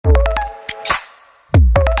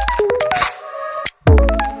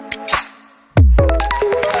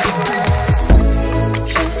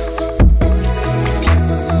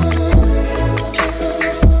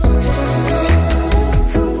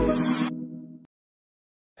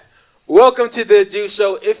Welcome to the Do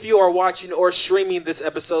Show. If you are watching or streaming this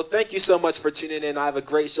episode, thank you so much for tuning in. I have a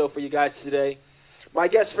great show for you guys today. My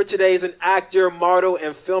guest for today is an actor, model,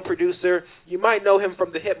 and film producer. You might know him from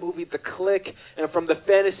the hit movie The Click and from the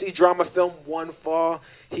fantasy drama film One Fall.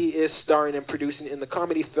 He is starring and producing in the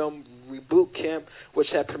comedy film Reboot Camp,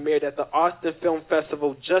 which had premiered at the Austin Film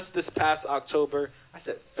Festival just this past October. I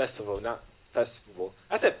said festival, not festival.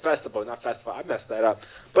 I said festival, not festival. I messed that up.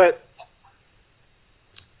 But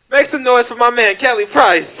make some noise for my man, Kelly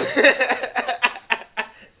Price.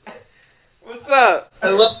 What's up? I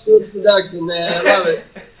love the introduction, man. I love it.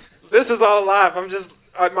 This is all live. I'm just,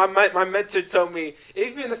 my mentor told me,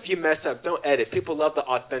 even if you mess up, don't edit. People love the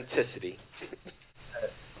authenticity. I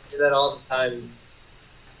do that all the time.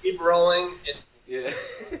 Keep rolling. Yeah.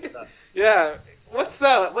 Yeah. What's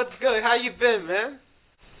up? What's good? How you been, man?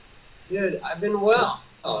 Dude, I've been well.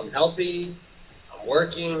 I'm healthy. I'm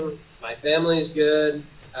working. My family's good.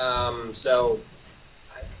 So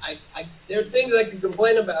there are things I can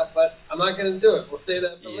complain about, but I'm not going to do it. We'll say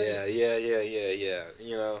that for later. Yeah.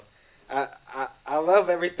 You know, I love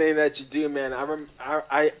everything that you do, man.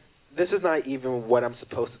 This is not even what I'm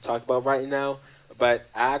supposed to talk about right now, but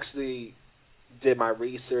I actually did my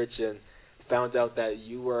research and found out that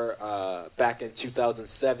you were, back in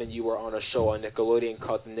 2007, you were on a show on Nickelodeon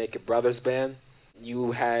called The Naked Brothers Band.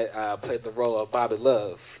 You had played the role of Bobby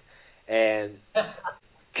Love. And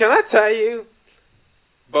can I tell you,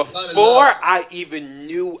 before I even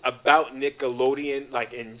knew about Nickelodeon,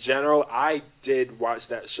 like in general, I did watch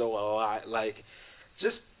that show a lot. Like,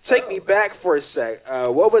 just take me back for a sec.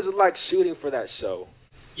 What was it like shooting for that show?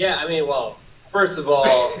 Yeah, I mean, well, first of all,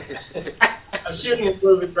 I'm shooting a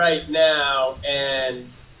movie right now, and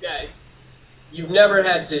you've never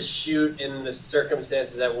had to shoot in the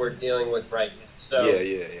circumstances that we're dealing with right now. So,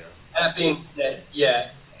 Yeah. That being said, yeah.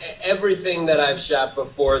 Everything that I've shot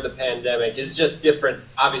before the pandemic is just different,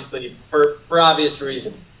 obviously, for obvious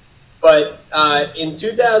reasons. But in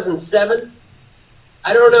 2007,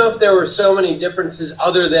 I don't know if there were so many differences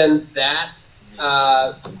other than that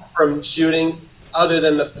from shooting, other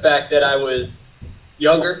than the fact that I was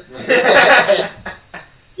younger.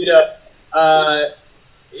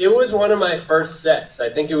 It was one of my first sets. I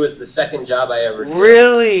think it was the second job I ever did.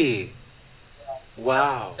 Really?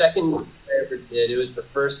 Wow. Second I ever did. It was the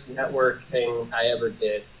first network thing I ever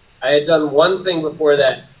did. I had done one thing before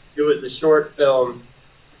that. It was a short film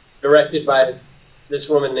directed by this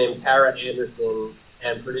woman named Tara Anderson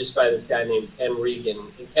and produced by this guy named Ken Regan.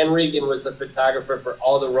 And Ken Regan was a photographer for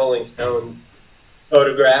all the Rolling Stones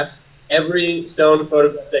photographs. Every Stone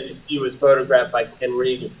photograph that you see was photographed by Ken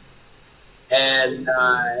Regan.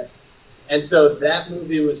 And so that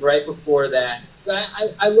movie was right before that.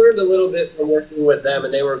 I learned a little bit from working with them,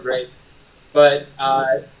 and they were great. But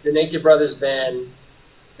the Naked Brothers Band,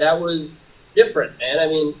 that was different, man. I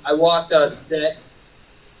mean, I walked on set,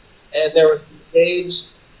 and there was a stage,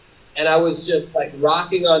 and I was just, like,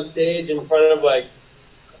 rocking on stage in front of, like,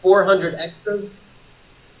 400 extras,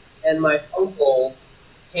 and my uncle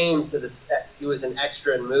came to the set. He was an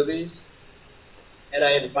extra in movies, and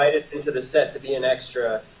I invited him to the set to be an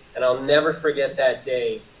extra, and I'll never forget that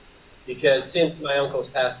day, because since my uncle's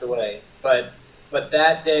passed away, but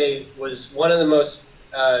that day was one of the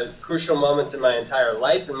most crucial moments in my entire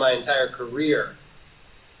life and my entire career,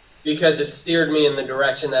 because it steered me in the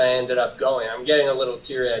direction that I ended up going. I'm getting a little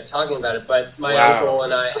teary-eyed talking about it, but my uncle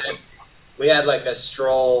and I had like a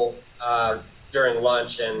stroll during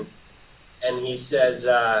lunch, and he says,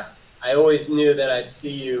 I always knew that I'd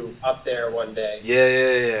see you up there one day.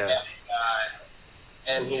 Yeah.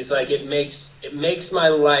 And he's like, it makes my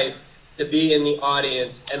life to be in the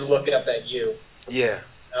audience and look up at you. Yeah.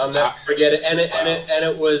 I'll never forget it. And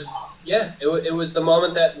it was the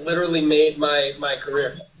moment that literally made my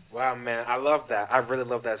career. Wow, man, I love that. I really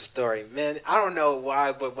love that story. Man, I don't know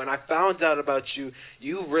why, but when I found out about you,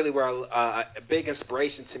 you really were a big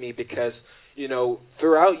inspiration to me because, you know,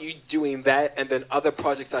 throughout you doing that and then other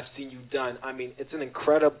projects I've seen you done, I mean, it's an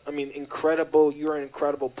incredible, you're an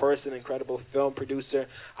incredible person, incredible film producer.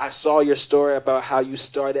 I saw your story about how you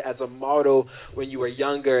started as a model when you were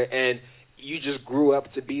younger and you just grew up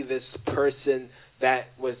to be this person that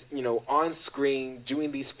was, you know, on screen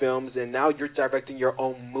doing these films, and now you're directing your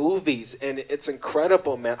own movies, and it's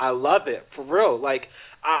incredible, man. I love it, for real. Like,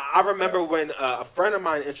 I remember when a friend of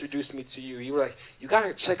mine introduced me to you, you were like, you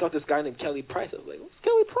gotta check out this guy named Kelly Price. I was like, who's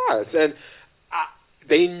Kelly Price? And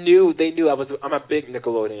they knew I'm a big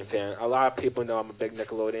Nickelodeon fan. A lot of people know I'm a big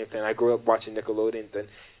Nickelodeon fan. I grew up watching Nickelodeon than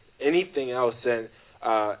anything else, and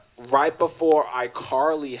right before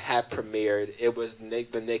iCarly had premiered, it was the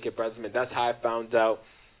Naked Brothers Band. That's how I found out,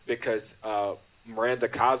 because Miranda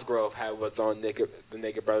Cosgrove was on the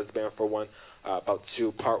Naked Brothers Band for one, about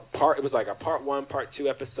two part. It was like a part 1, part 2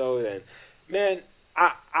 episode, and man,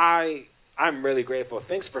 I'm really grateful.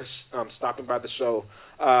 Thanks for stopping by the show.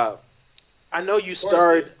 I know you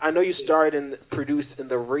starred and produced in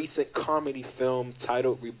the recent comedy film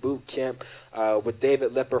titled Reboot Camp with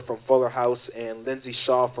David Lipper from Fuller House and Lindsay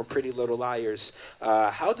Shaw from Pretty Little Liars.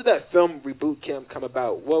 How did that film Reboot Camp come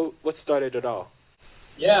about? What started it all?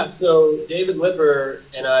 Yeah, so David Lipper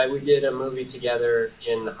and we did a movie together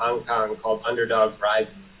in Hong Kong called Underdogs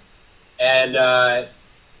Rising,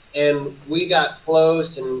 and we got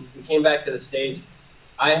closed and we came back to the States.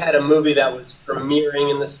 I had a movie that was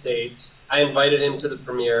premiering in the States. I invited him to the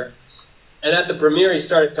premiere. And at the premiere, he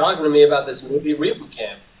started talking to me about this movie, Reboot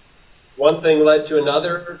Camp. One thing led to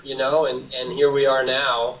another, and here we are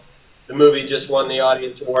now. The movie just won the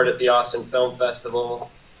Audience Award at the Austin Film Festival.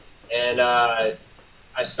 And I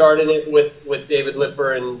started it with David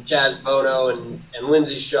Lipper and Jazz Bono and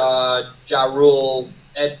Lindsay Shaw, Ja Rule,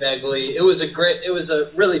 Ed Begley. It was a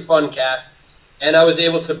really fun cast. And I was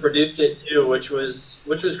able to produce it too, which was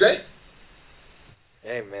great.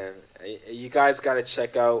 Hey man, you guys got to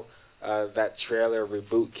check out that trailer,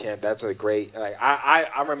 Reboot Camp. That's a great.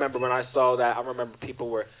 I remember when I saw that. I remember people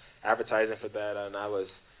were advertising for that, and I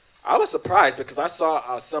was surprised because I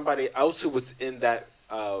saw somebody else who was in that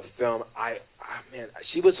film. Man,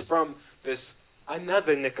 she was from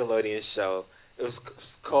another Nickelodeon show. It was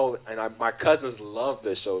called, and my cousins loved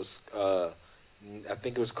this show. I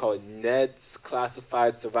think it was called Ned's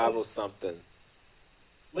Classified Survival something.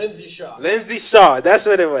 Lindsay Shaw. Lindsay Shaw. That's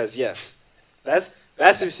what it was. Yes,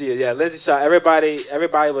 that's who she is. Yeah, Lindsay Shaw. Everybody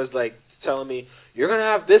was like telling me, "You're gonna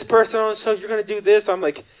have this person on the show. You're gonna do this." I'm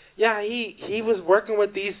like, "Yeah." He was working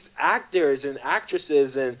with these actors and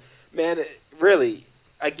actresses, and man, really,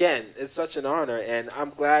 again, it's such an honor, and I'm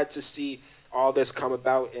glad to see all this come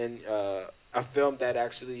about in a film that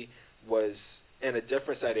actually was in a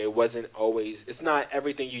different setting. It wasn't always. It's not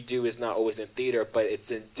everything you do is not always in theater, but it's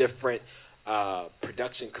in different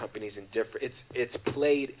production companies and different. It's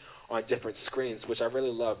played on different screens, which I really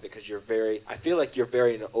love because you're very. I feel like you're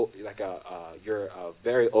very you're a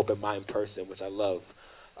very open mind person, which I love.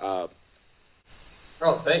 Oh,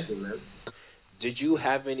 thank you, man. Did you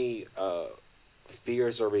have any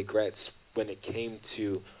fears or regrets when it came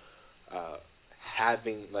to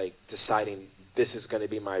deciding this is going to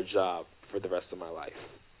be my job for the rest of my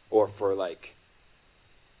life, or for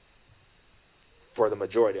the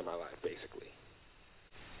majority of my life, basically?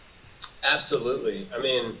 Absolutely. I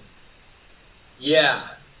mean, yeah,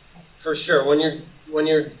 for sure. When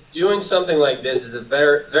you're doing something like this, it's a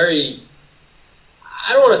very, very.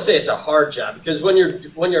 I don't want to say it's a hard job, because when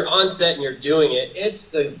you're on set and you're doing it, it's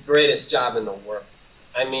the greatest job in the world.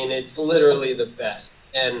 I mean, it's literally the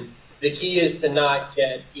best. And the key is to not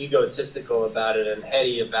get egotistical about it and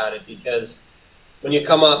heady about it, because when you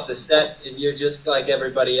come off the set, you're just like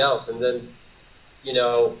everybody else. And then, you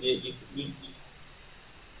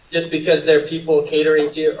just because there are people catering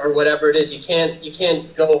to you or whatever it is, you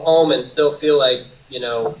can't go home and still feel like,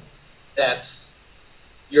 that's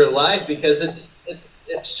your life, because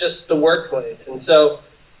it's just the workplace. And so,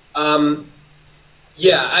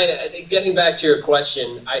 getting back to your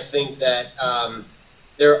question, I think that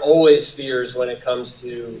there are always fears when it comes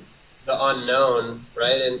to the unknown,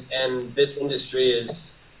 right? And this industry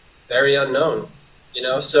is very unknown,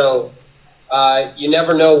 so you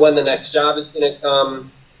never know when the next job is going to come.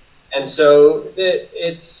 And so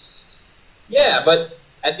but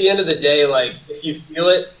at the end of the day, like, if you feel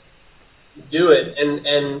it, do it.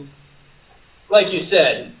 And like you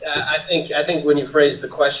said, I think when you phrased the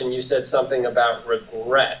question, you said something about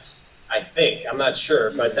regrets. I'm not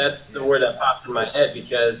sure, but that's the word that popped in my head,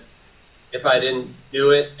 because if I didn't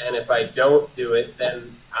do it, and if I don't do it, then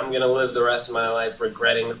I'm going to live the rest of my life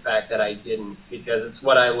regretting the fact that I didn't, because it's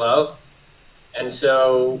what I love. And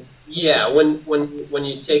so, yeah, when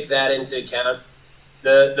you take that into account,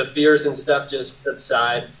 the fears and stuff just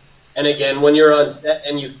subside. And again, when you're on set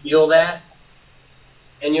and you feel that,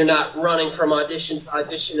 and you're not running from audition to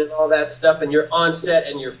audition and all that stuff, and you're on set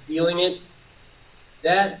and you're feeling it,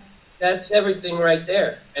 that's everything right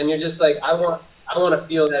there. And you're just like, I want to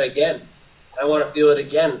feel that again. I want to feel it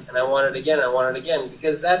again, and I want it again, I want it again,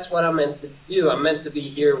 because that's what I'm meant to do. I'm meant to be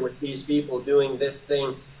here with these people doing this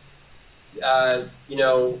thing,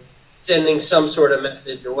 sending some sort of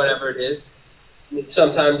message or whatever it is.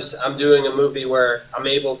 Sometimes I'm doing a movie where I'm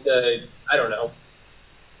able to, I don't know,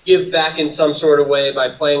 give back in some sort of way by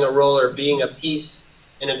playing a role or being a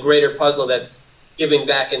piece in a greater puzzle that's giving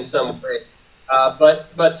back in some way.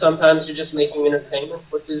 But sometimes you're just making entertainment,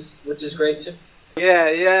 which is great too.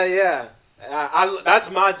 Yeah. That's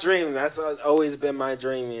my dream. That's always been my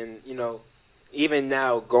dream, and even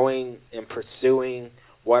now, going and pursuing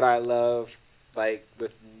what I love, like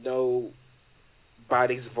with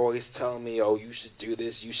nobody's voice telling me, "Oh, you should do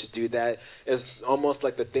this, you should do that." It's almost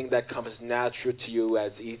like the thing that comes natural to you,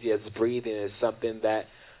 as easy as breathing, is something that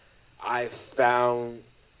I found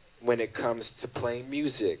when it comes to playing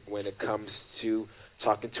music, when it comes to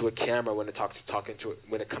talking to a camera, when it comes to talking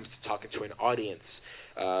to an audience,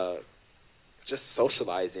 just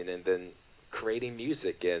socializing, and then creating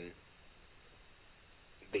music and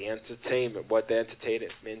the entertainment, what the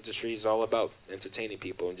entertainment industry is all about, entertaining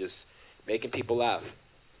people and just making people laugh.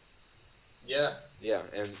 Yeah. Yeah,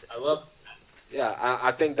 and I love. yeah,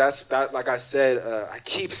 I think that's that. Like I said, I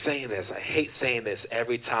keep saying this. I hate saying this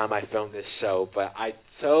every time I film this show, but I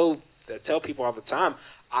tell people all the time.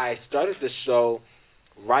 I started this show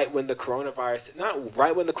right when the coronavirus, not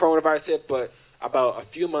right when the coronavirus hit, but about a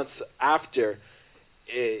few months after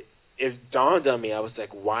it dawned on me. I was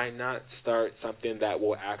like, why not start something that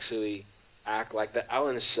will actually act like the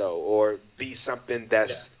Ellen Show, or be something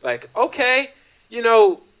that's like, okay,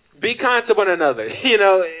 be kind to one another,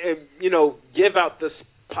 give out this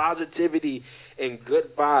positivity and good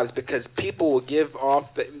vibes, because people will give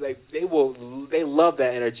off they love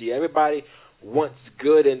that energy. Everybody wants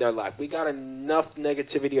good in their life. We got enough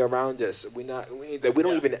negativity around us. That we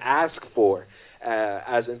don't even ask for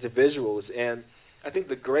as individuals. And I think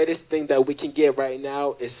the greatest thing that we can get right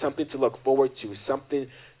now is something to look forward to, something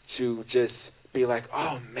to just be like,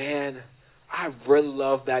 oh man, I really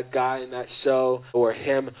love that guy in that show, or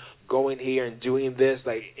him going here and doing this.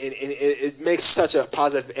 Like, it makes such a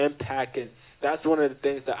positive impact, and that's one of the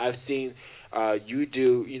things that I've seen you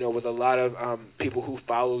do, with a lot of people who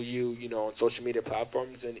follow you, on social media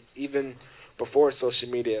platforms, and even before social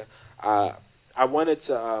media. I wanted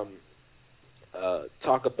to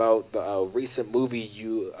talk about the recent movie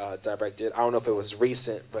you directed. I don't know if it was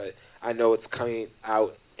recent, but I know it's coming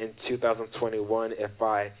out in 2021, if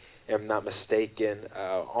I am not mistaken,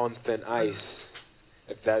 On Thin Ice,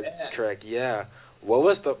 if that's correct. Yeah. What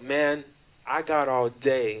was man, I got all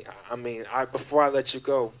day. I mean, before I let you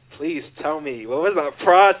go, please tell me, what was that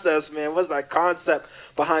process, man? What was that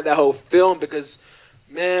concept behind that whole film? Because,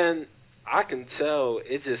 man, I can tell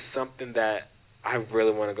it's just something that I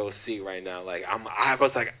really want to go see right now. Like, I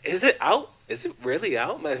was like, is it out? Is it really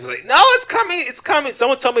out? Man, I was like, no, it's coming. It's coming.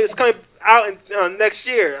 Someone told me it's coming out in next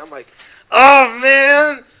year. I'm like, oh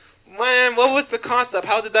man, what was the concept?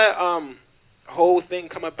 How did that whole thing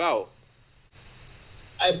come about?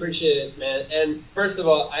 I appreciate it, man. And first of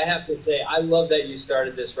all, I have to say, I love that you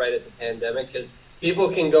started this right at the pandemic, because people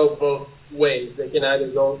can go both ways. They can either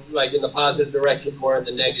go like in the positive direction or in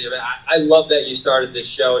the negative. I love that you started this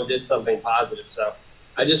show and did something positive. So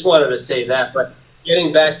I just wanted to say that. But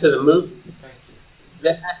getting back to the movie,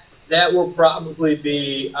 that will probably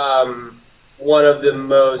be one of the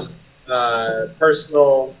most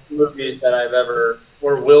personal movies that I've ever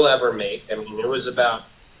or will ever make. I mean, it was about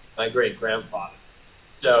my great grandfather.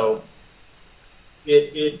 So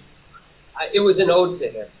it was an ode to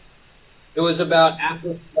him. It was about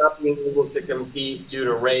athletes not being able to compete due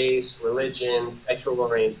to race, religion, sexual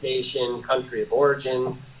orientation, country of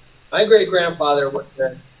origin. My great grandfather was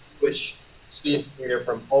a Jewish speed skater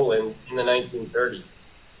from Poland in the 1930s.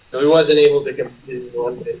 So he wasn't able to compete in the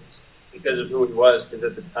Olympics because of who he was, because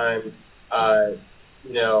at the time,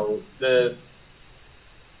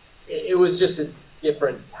 it was just a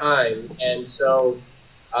different time. And so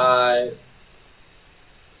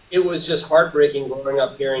it was just heartbreaking growing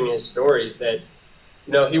up hearing his stories that,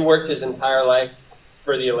 he worked his entire life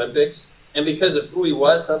for the Olympics, and because of who he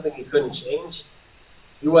was, something he couldn't change,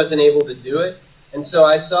 he wasn't able to do it. And so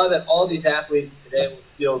I saw that all these athletes today were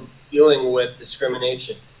still dealing with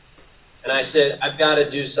discrimination. And I said, I've got to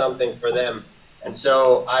do something for them. And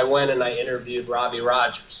so I went and I interviewed Robbie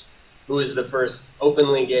Rogers, who is the first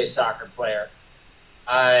openly gay soccer player.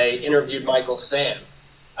 I interviewed Michael Sam.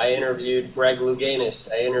 I interviewed Greg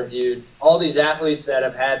Louganis. I interviewed all these athletes that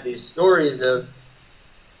have had these stories of,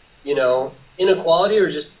 inequality,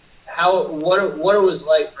 or just what it was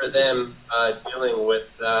like for them dealing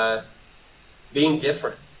with being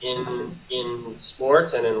different in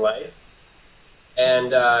sports and in life.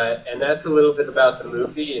 And that's a little bit about the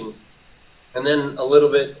movie, and then a little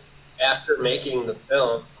bit after making the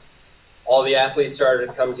film, all the athletes started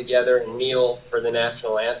to come together and kneel for the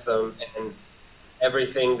national anthem, and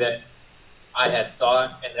everything that I had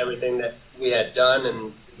thought and everything that we had done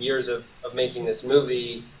and years of making this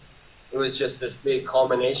movie, it was just this big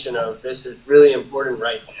culmination of, this is really important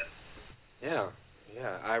right now.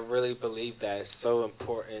 Yeah, I really believe that it's so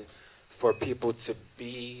important for people to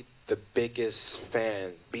be the biggest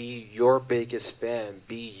fan. Be your biggest fan.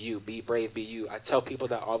 Be you. Be brave. Be you. I tell people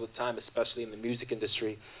that all the time, especially in the music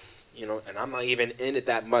industry. You know, and I'm not even in it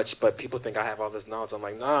that much, but people think I have all this knowledge. I'm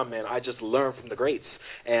like, nah, man, I just learned from the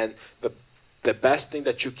greats. And the best thing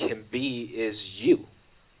that you can be is you.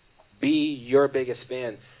 Be your biggest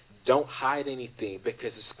fan. Don't hide anything,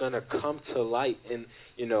 because it's going to come to light in,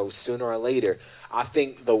 you know, sooner or later. I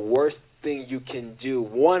think the worst thing you can do,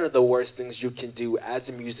 one of the worst things you can do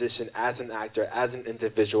as a musician, as an actor, as an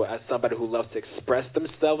individual, as somebody who loves to express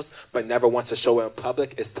themselves but never wants to show it in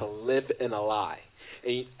public, is to live in a lie.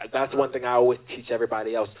 And that's one thing I always teach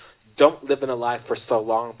everybody else. Don't live in a lie for so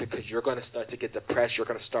long, because you're going to start to get depressed. You're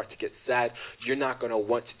going to start to get sad. You're not going to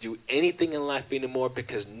want to do anything in life anymore,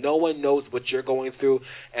 because no one knows what you're going through.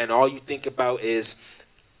 And all you think about is,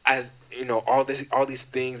 as you know, all these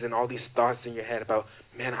things and all these thoughts in your head about,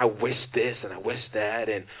 man, I wish this and I wish that.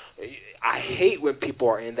 And I hate when people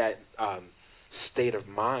are in that state of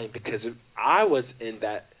mind, because I was in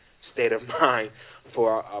that state of mind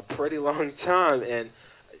for a pretty long time. And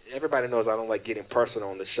everybody knows I don't like getting personal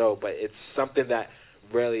on the show, but it's something that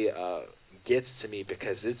really gets to me,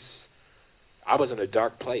 because I was in a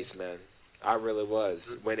dark place, man. I really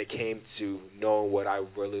was, when it came to knowing what I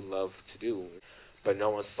really love to do. But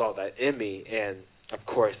no one saw that in me. And of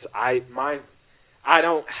course, I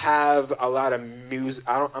don't have a lot of music.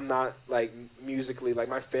 I'm not like musically, like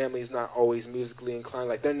my family is not always musically inclined.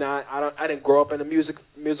 Like they're not. I didn't grow up in a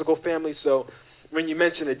musical family. So when you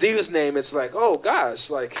mention Adu's name, it's like, oh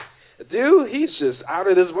gosh, like Adu, he's just out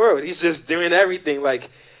of this world. He's just doing everything. Like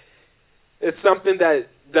it's something that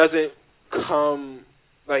doesn't come,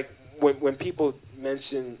 like when people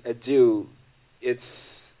mention Adu,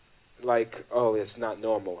 it's like, oh, it's not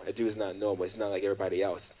normal. Adu is not normal. It's not like everybody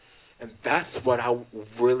else. And that's what I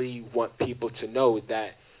really want people to know,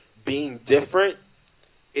 that being different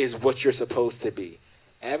is what you're supposed to be.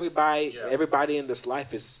 Everybody in this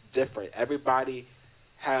life is different. Everybody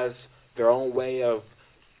has their own way of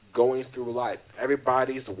going through life.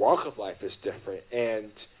 Everybody's walk of life is different.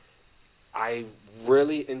 And I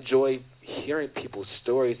really enjoy hearing people's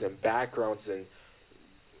stories and backgrounds and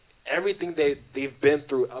everything they've been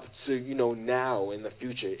through up to, you know, now in the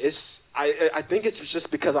future. I think it's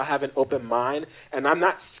just because I have an open mind, and I'm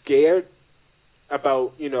not scared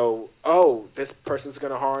about, you know, oh, this person's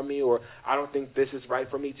gonna harm me, or I don't think this is right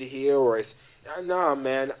for me to hear, or no,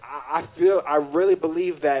 man. I really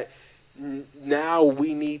believe that now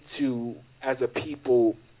we need to, as a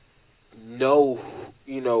people, know,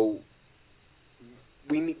 you know,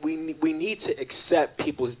 we need to accept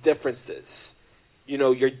people's differences. You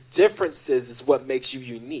know, your differences is what makes you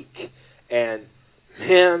unique. And,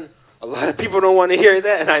 man, a lot of people don't want to hear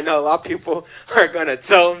that. And I know a lot of people are going to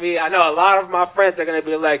tell me. I know a lot of my friends are going to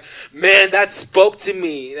be like, man, that spoke to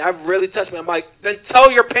me. That really touched me. I'm like, then tell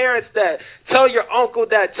your parents that. Tell your uncle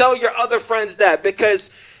that. Tell your other friends that.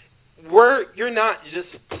 Because you're not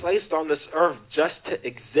just placed on this earth just to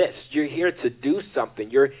exist. You're here to do something.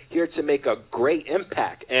 You're here to make a great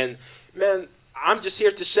impact. And, man, I'm just here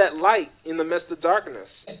to shed light in the midst of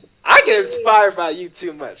darkness. I get inspired by you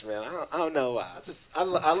too much, man. I don't know why.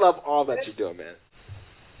 I love all that you're doing, man.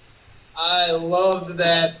 I loved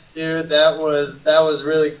that, dude. That was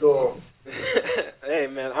really cool. Hey,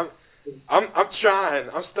 man, I'm trying.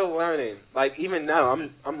 I'm still learning. Like even now,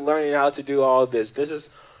 I'm learning how to do all this. This is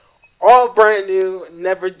all brand new.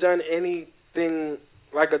 Never done anything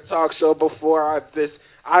like a talk show before.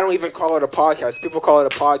 I don't even call it a podcast. People call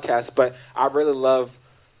it a podcast, but I really love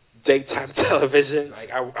daytime television.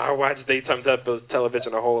 Like I watch daytime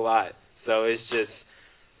television a whole lot. So it's just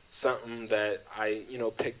something that I, you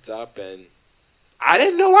know, picked up, and I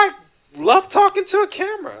didn't know I loved talking to a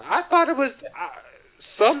camera. I thought it was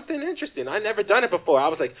something interesting. I never done it before. I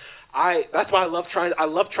was like, that's why I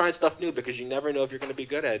love trying stuff new, because you never know if you're going to be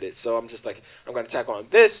good at it. So I'm just like, I'm going to tackle on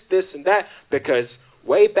this, and that, because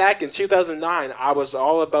way back in 2009, I was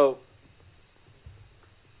all about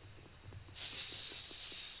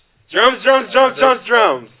drums.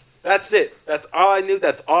 That's it. That's all I knew.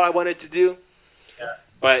 That's all I wanted to do. Yeah.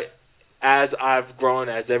 But as I've grown,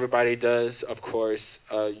 as everybody does, of course,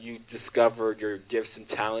 you discover your gifts and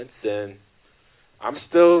talents, and I'm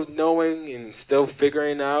still knowing and still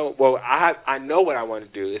figuring out. Well, I know what I want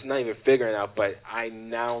to do. It's not even figuring out, but I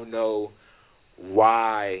now know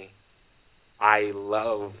why I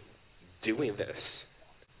love doing this.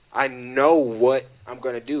 I know what I'm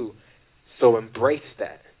going to do, so embrace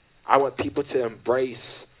that. I want people to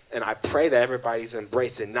embrace, and I pray that everybody's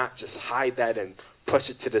embraced and not just hide that and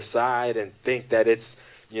push it to the side and think that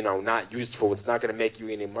it's, you know, not useful. It's not going to make you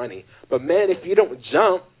any money. But, man, if you don't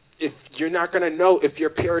jump, if you're not going to know if your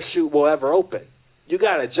parachute will ever open. You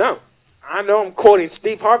got to jump. I know I'm quoting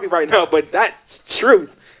Steve Harvey right now, but that's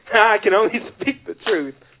truth. I can only speak the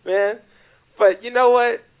truth, man. But you know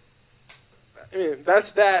what? I mean,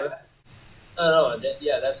 that's that. No,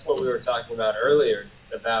 yeah, that's what we were talking about earlier,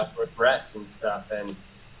 about regrets and stuff, and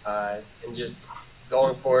just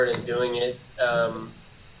going forward and doing it.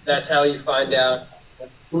 That's how you find out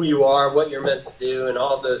who you are, what you're meant to do, and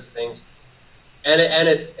all those things. And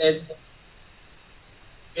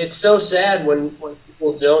it's so sad when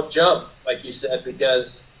people don't jump, like you said,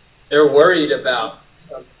 because they're worried about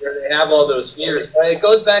where they have all those fears. But it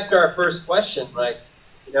goes back to our first question, like,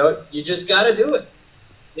 you know, you just got to do it.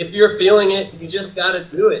 If you're feeling it, you just got to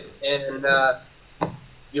do it. And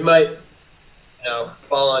you might, you know,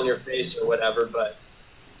 fall on your face or whatever, but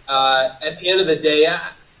at the end of the day,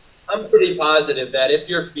 I'm pretty positive that if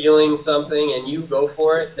you're feeling something and you go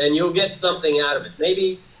for it, then you'll get something out of it.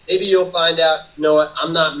 Maybe you'll find out, you know what,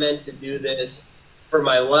 I'm not meant to do this for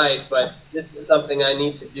my life, but this is something I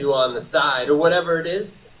need to do on the side or whatever it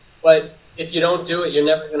is. But if you don't do it, you're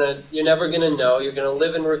never gonna know. You're gonna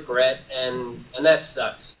live in regret, and that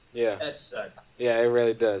sucks. Yeah. That sucks. Yeah, it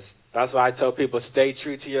really does. That's why I tell people, stay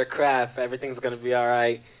true to your craft. Everything's gonna be all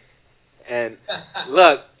right. And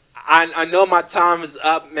look, I know my time is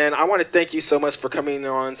up, man. I want to thank you so much for coming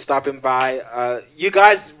on, stopping by. You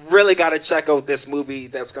guys really got to check out this movie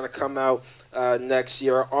that's going to come out next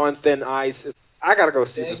year, On Thin Ice. I got to go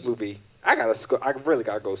see this movie. I really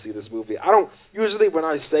got to go see this movie. I don't, usually when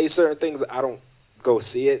I say certain things, I don't go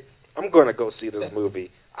see it. I'm going to go see this movie.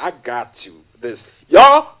 I got to.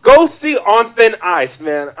 Y'all, go see On Thin Ice,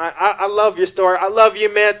 man. I love your story. I love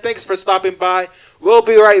you, man. Thanks for stopping by. We'll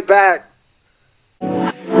be right back.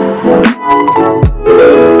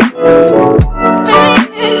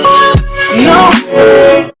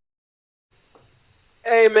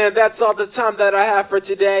 Hey man, that's all the time that I have for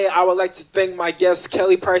today. I would like to thank my guest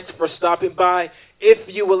Kelly Price for stopping by.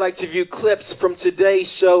 If you would like to view clips from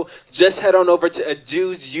today's show, just head on over to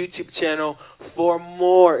Adu's YouTube channel for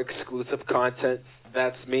more exclusive content.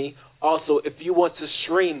 That's me. Also, if you want to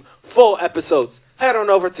stream full episodes, head on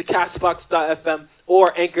over to Castbox.fm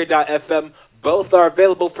or Anchor.fm. Both are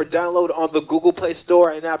available for download on the Google Play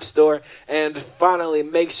Store and App Store. And finally,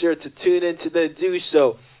 make sure to tune into The Adu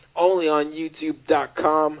Show, only on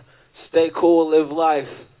YouTube.com. Stay cool, live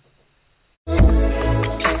life.